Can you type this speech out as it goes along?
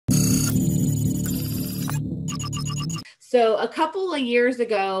So a couple of years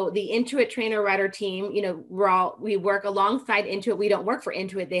ago, the Intuit trainer writer team, we work alongside Intuit. We don't work for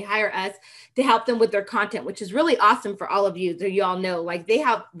Intuit. They hire us to help them with their content, which is really awesome for all of you. So you all know, like, they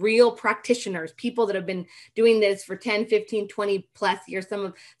have real practitioners, people that have been doing this for 10, 15, 20 plus years.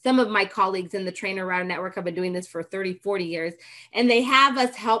 Some of my colleagues in the trainer writer network have been doing this for 30, 40 years, and they have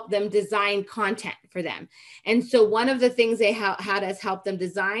us help them design content for them. And so one of the things they had us help them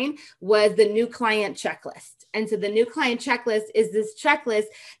design was the new client checklist. And so the new client checklist is this checklist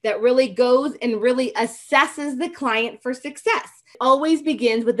that really goes and really assesses the client for success. Always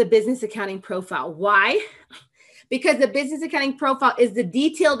begins with the business accounting profile. Why? Because the business accounting profile is the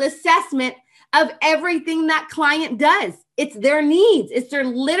detailed assessment of everything that client does. It's their needs. It's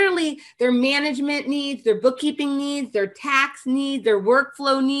literally their management needs, their bookkeeping needs, their tax needs, their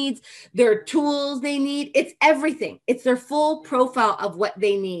workflow needs, their tools they need. It's everything. It's their full profile of what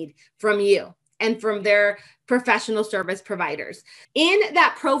they need from you and from their professional service providers. In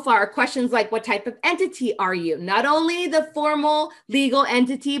that profile are questions like, what type of entity are you? Not only the formal legal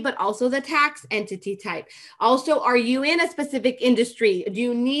entity, but also the tax entity type. Also, are you in a specific industry? Do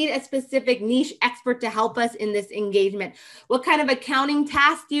you need a specific niche expert to help us in this engagement? What kind of accounting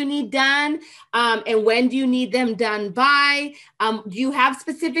tasks do you need done? And when do you need them done by? Do you have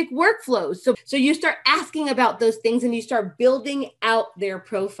specific workflows? So you start asking about those things and you start building out their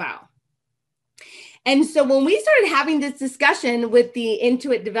profile. And so when we started having this discussion with the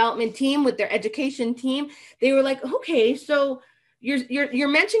Intuit development team, with their education team, they were like, okay, so you're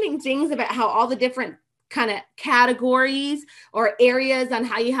mentioning things about how all the different kind of categories or areas on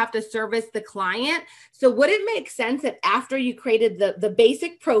how you have to service the client. So would it make sense that after you created the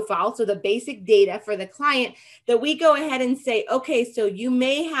basic profile, so the basic data for the client, that we go ahead and say, okay, so you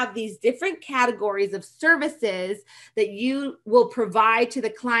may have these different categories of services that you will provide to the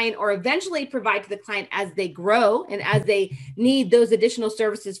client or eventually provide to the client as they grow and as they need those additional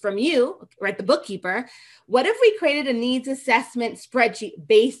services from you, right, the bookkeeper. What if we created a needs assessment spreadsheet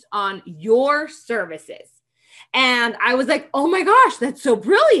based on your services? And I was like, oh my gosh, that's so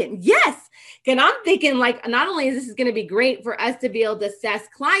brilliant. Yes. And I'm thinking, like, not only is this going to be great for us to be able to assess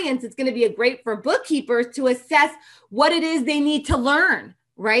clients, it's going to be great for bookkeepers to assess what it is they need to learn.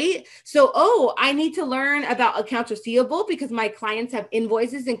 Right? So, I need to learn about accounts receivable because my clients have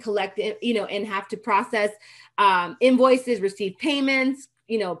invoices and collect, and have to process invoices, receive payments,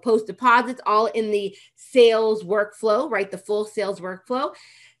 post deposits, all in the sales workflow, right? The full sales workflow.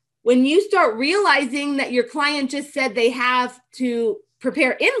 When you start realizing that your client just said they have to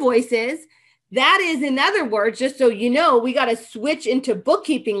prepare invoices, that is, in other words, just so you know, we got to switch into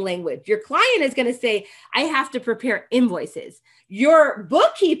bookkeeping language. Your client is going to say, I have to prepare invoices. Your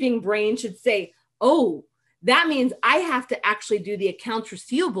bookkeeping brain should say, oh, that means I have to actually do the accounts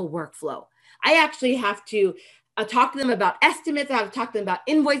receivable workflow. I actually have to talk to them about estimates. I have to talk to them about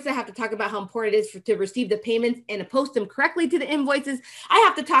invoices. I have to talk about how important it is to receive the payments and to post them correctly to the invoices. I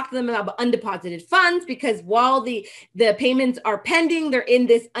have to talk to them about undeposited funds because while the payments are pending, they're in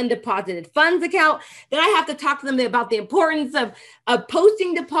this undeposited funds account. Then I have to talk to them about the importance of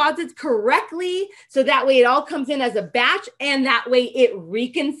posting deposits correctly. So that way it all comes in as a batch and that way it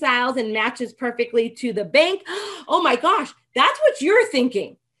reconciles and matches perfectly to the bank. Oh my gosh, that's what you're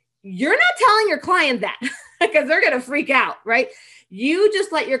thinking. You're not telling your client that because they're going to freak out, right? You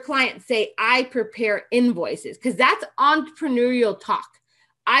just let your client say, I prepare invoices, because that's entrepreneurial talk.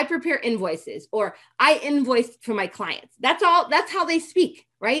 I prepare invoices, or I invoice for my clients. That's all. That's how they speak,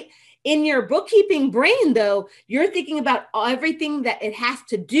 right? In your bookkeeping brain, though, you're thinking about everything that it has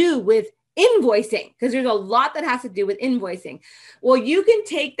to do with invoicing, because there's a lot that has to do with invoicing. Well, you can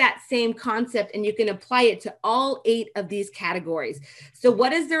take that same concept and you can apply it to all 8 of these categories. So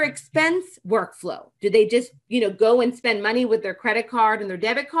what is their expense workflow? Do they just, go and spend money with their credit card and their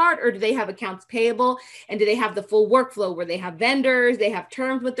debit card, or do they have accounts payable? And do they have the full workflow where they have vendors, they have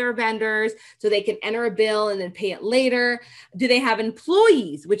terms with their vendors so they can enter a bill and then pay it later? Do they have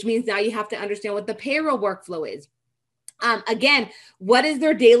employees, which means now you have to understand what the payroll workflow is. Again, what is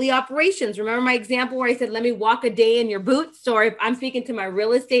their daily operations? Remember my example where I said, let me walk a day in your boots? Or if I'm speaking to my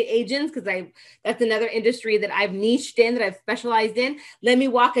real estate agents, because that's another industry that I've niched in, that I've specialized in. Let me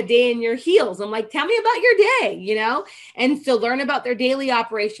walk a day in your heels. I'm like, tell me about your day, And so learn about their daily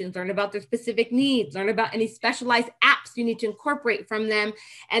operations, learn about their specific needs, learn about any specialized apps you need to incorporate from them.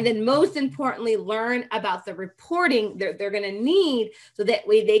 And then most importantly, learn about the reporting they're going to need so that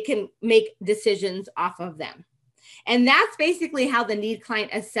way they can make decisions off of them. And that's basically how the need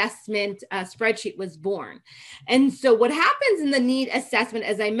client assessment spreadsheet was born. And so what happens in the need assessment,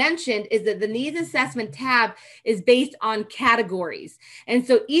 as I mentioned, is that the needs assessment tab is based on categories. And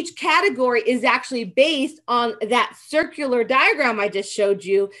so each category is actually based on that circular diagram I just showed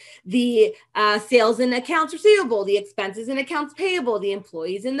you, the sales and accounts receivable, the expenses and accounts payable, the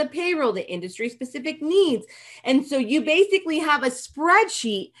employees and the payroll, the industry specific needs. And so you basically have a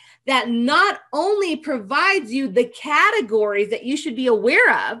spreadsheet that not only provides you the categories that you should be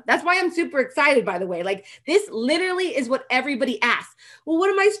aware of. That's why I'm super excited, by the way. Like, this literally is what everybody asks. Well, what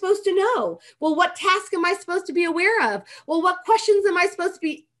am I supposed to know? Well, what task am I supposed to be aware of? Well, what questions am I supposed to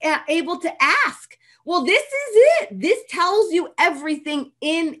be able to ask? Well, this is it. This tells you everything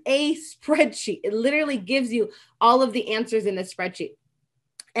in a spreadsheet. It literally gives you all of the answers in a spreadsheet.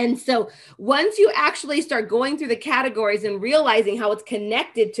 And so once you actually start going through the categories and realizing how it's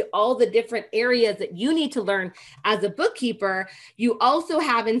connected to all the different areas that you need to learn as a bookkeeper, you also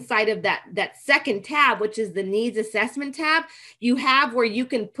have inside of that second tab, which is the needs assessment tab, you have where you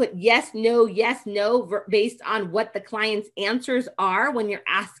can put yes, no, based on what the client's answers are when you're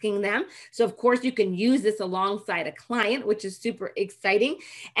asking them. So of course you can use this alongside a client, which is super exciting.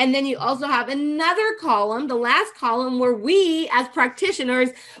 And then you also have another column, the last column, where we as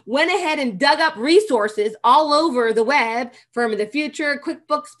practitioners went ahead and dug up resources all over the web from the Future,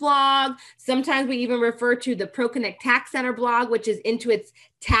 QuickBooks blog. Sometimes we even refer to the ProConnect Tax Center blog, which is Intuit's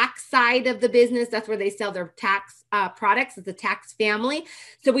tax side of the business. That's where they sell their tax products. It's a tax family.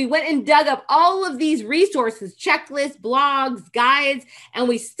 So we went and dug up all of these resources, checklists, blogs, guides, and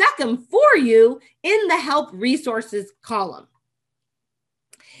we stuck them for you in the help resources column.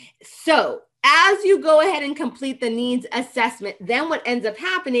 So as you go ahead and complete the needs assessment, then what ends up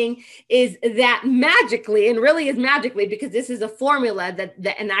happening is that magically, and really is magically, because this is a formula that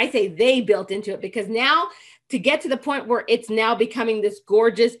and I say they built into it, because now to get to the point where it's now becoming this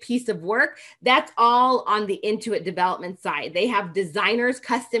gorgeous piece of work, that's all on the Intuit development side. They have designers,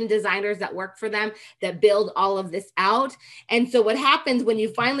 custom designers that work for them that build all of this out. And so what happens when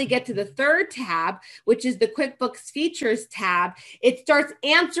you finally get to the third tab, which is the QuickBooks Features tab, it starts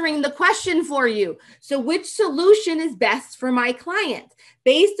answering the question for you. So which solution is best for my client?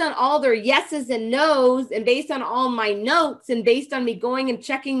 Based on all their yeses and nos, and based on all my notes, and based on me going and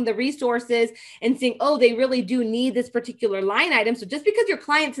checking the resources and seeing, oh, they really do need this particular line item. So just because your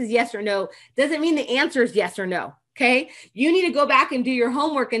client says yes or no doesn't mean the answer is yes or no. Okay. You need to go back and do your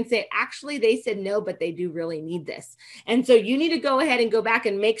homework and say, actually, they said no, but they do really need this. And so you need to go ahead and go back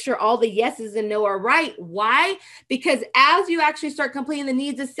and make sure all the yeses and no are right. Why? Because as you actually start completing the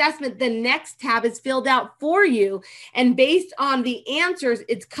needs assessment, the next tab is filled out for you. And based on the answers,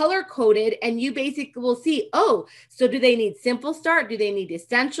 it's color coded, and you basically will see, oh, so do they need Simple Start? Do they need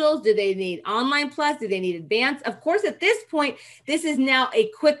Essentials? Do they need Online Plus? Do they need Advanced? Of course, at this point, this is now a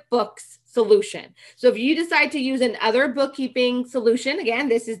QuickBooks solution. So if you decide to use another bookkeeping solution, again,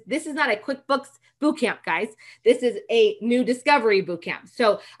 this is not a QuickBooks bootcamp, guys. This is a new discovery bootcamp.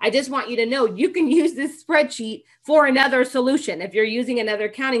 So I just want you to know you can use this spreadsheet for another solution if you're using another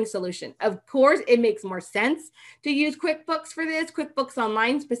accounting solution. Of course, it makes more sense to use QuickBooks for this. QuickBooks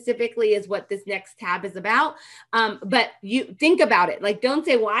Online specifically is what this next tab is about. But you think about it. Like, don't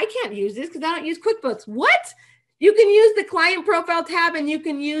say, well, I can't use this because I don't use QuickBooks. What? You can use the client profile tab, and you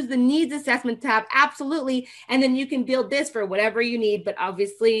can use the needs assessment tab. Absolutely. And then you can build this for whatever you need. But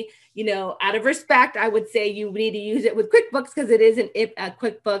obviously, you know, out of respect, I would say you need to use it with QuickBooks because it is a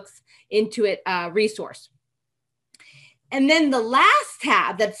QuickBooks Intuit resource. And then the last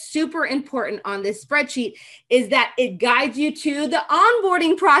tab that's super important on this spreadsheet is that it guides you to the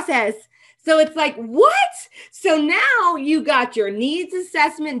onboarding process. So it's like, what? So now you got your needs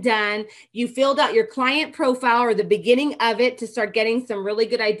assessment done. You filled out your client profile, or the beginning of it, to start getting some really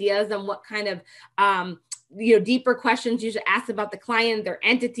good ideas on what kind of deeper questions you should ask about the client, their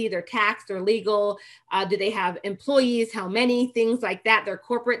entity, their tax, their legal, do they have employees, how many, things like that, their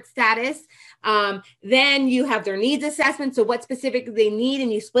corporate status. Then you have their needs assessment. So what specifically they need,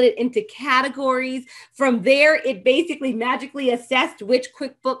 and you split it into categories. From there, it basically magically assessed which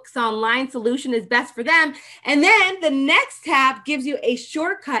QuickBooks Online solution is best for them. And then the next tab gives you a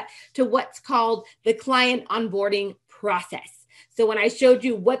shortcut to what's called the client onboarding process. So when I showed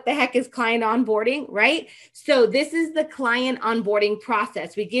you what the heck is client onboarding, right? So this is the client onboarding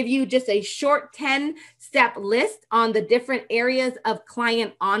process. We give you just a short 10-step list on the different areas of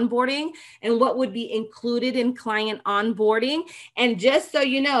client onboarding and what would be included in client onboarding. And just so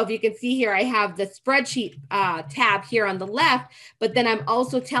you know, if you can see here, I have the spreadsheet tab here on the left, but then I'm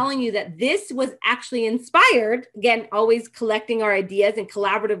also telling you that this was actually inspired, again, always collecting our ideas and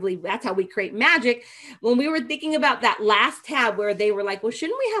collaboratively, that's how we create magic. When we were thinking about that last tab where they were like, well,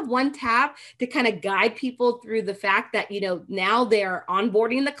 shouldn't we have one tab to kind of guide people through the fact that, you know, now they're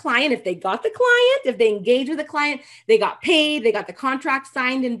onboarding the client. If they got the client, if they engage with the client, they got paid, they got the contract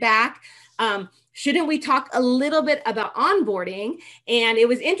signed and back. Shouldn't we talk a little bit about onboarding? And it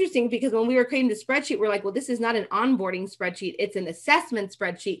was interesting because when we were creating the spreadsheet, we're like, well, this is not an onboarding spreadsheet. It's an assessment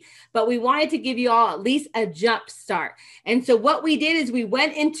spreadsheet, but we wanted to give you all at least a jump start. And so what we did is we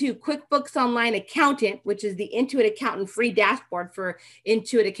went into QuickBooks Online Accountant, which is the Intuit Accountant free dashboard for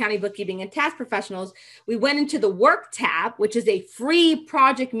Intuit accounting, bookkeeping, and tax professionals. We went into the Work tab, which is a free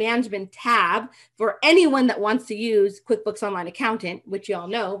project management tab for anyone that wants to use QuickBooks Online Accountant, which you all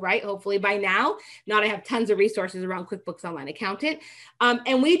know, right? Hopefully by now. Not I have tons of resources around QuickBooks Online Accountant.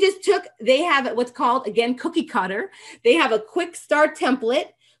 And we just they have what's called, again, cookie cutter. They have a quick start template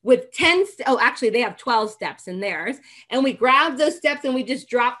with 10, actually they have 12 steps in theirs. And we grab those steps and we just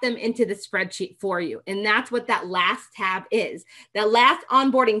drop them into the spreadsheet for you. And that's what that last tab is. That last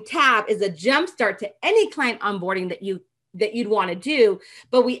onboarding tab is a jumpstart to any client onboarding that you'd want to do.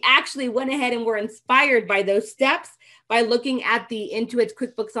 But we actually went ahead and were inspired by those steps by looking at the Intuit's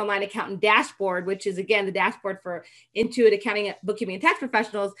QuickBooks Online Accountant dashboard, which is, again, the dashboard for Intuit accounting, bookkeeping, and tax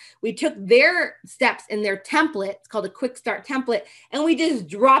professionals. We took their steps in their template, it's called a quick start template, and we just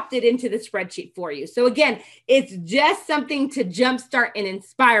dropped it into the spreadsheet for you. So again, it's just something to jumpstart and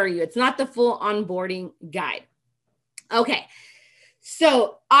inspire you. It's not the full onboarding guide. Okay.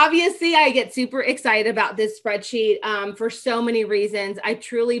 So obviously I get super excited about this spreadsheet for so many reasons. I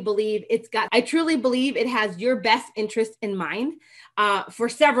truly believe it has your best interest in mind for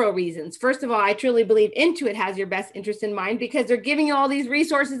several reasons. First of all, I truly believe Intuit has your best interest in mind because they're giving you all these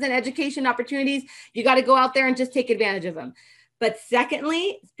resources and education opportunities. You got to go out there and just take advantage of them. But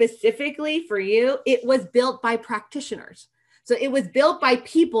secondly, specifically for you, it was built by practitioners. So it was built by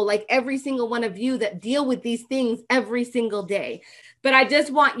people like every single one of you that deal with these things every single day. But I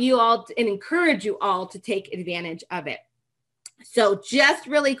just want you all and encourage you all to take advantage of it. So just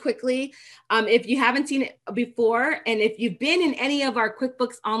really quickly, if you haven't seen it before, and if you've been in any of our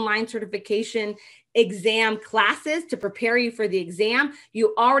QuickBooks Online certification exam classes to prepare you for the exam,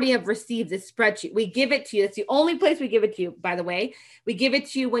 you already have received this spreadsheet. We give it to you. It's the only place we give it to you, by the way. We give it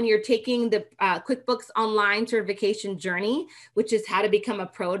to you when you're taking the QuickBooks Online certification journey, which is how to become a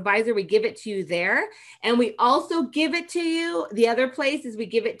ProAdvisor. We give it to you there. And we also give it to you, the other place is we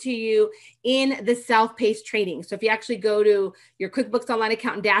give it to you in the self-paced training. So if you actually go to your QuickBooks Online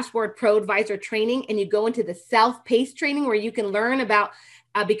Accountant Dashboard ProAdvisor training and you go into the self-paced training where you can learn about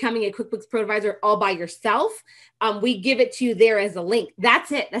becoming a QuickBooks ProAdvisor all by yourself, we give it to you there as a link.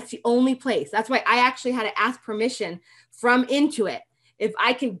 That's it. That's the only place. That's why I actually had to ask permission from Intuit if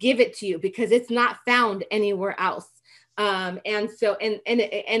I can give it to you because it's not found anywhere else. And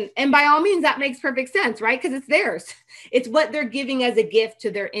by all means, that makes perfect sense, right? Because it's theirs. It's what they're giving as a gift to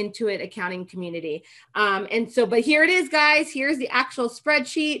their Intuit accounting community. But here it is, guys. Here's the actual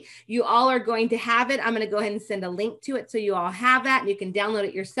spreadsheet. You all are going to have it. I'm going to go ahead and send a link to it so you all have that and you can download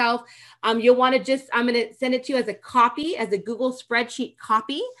it yourself. You'll want to I'm going to send it to you as a copy, as a Google spreadsheet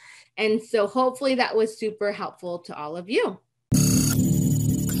copy. And so hopefully that was super helpful to all of you.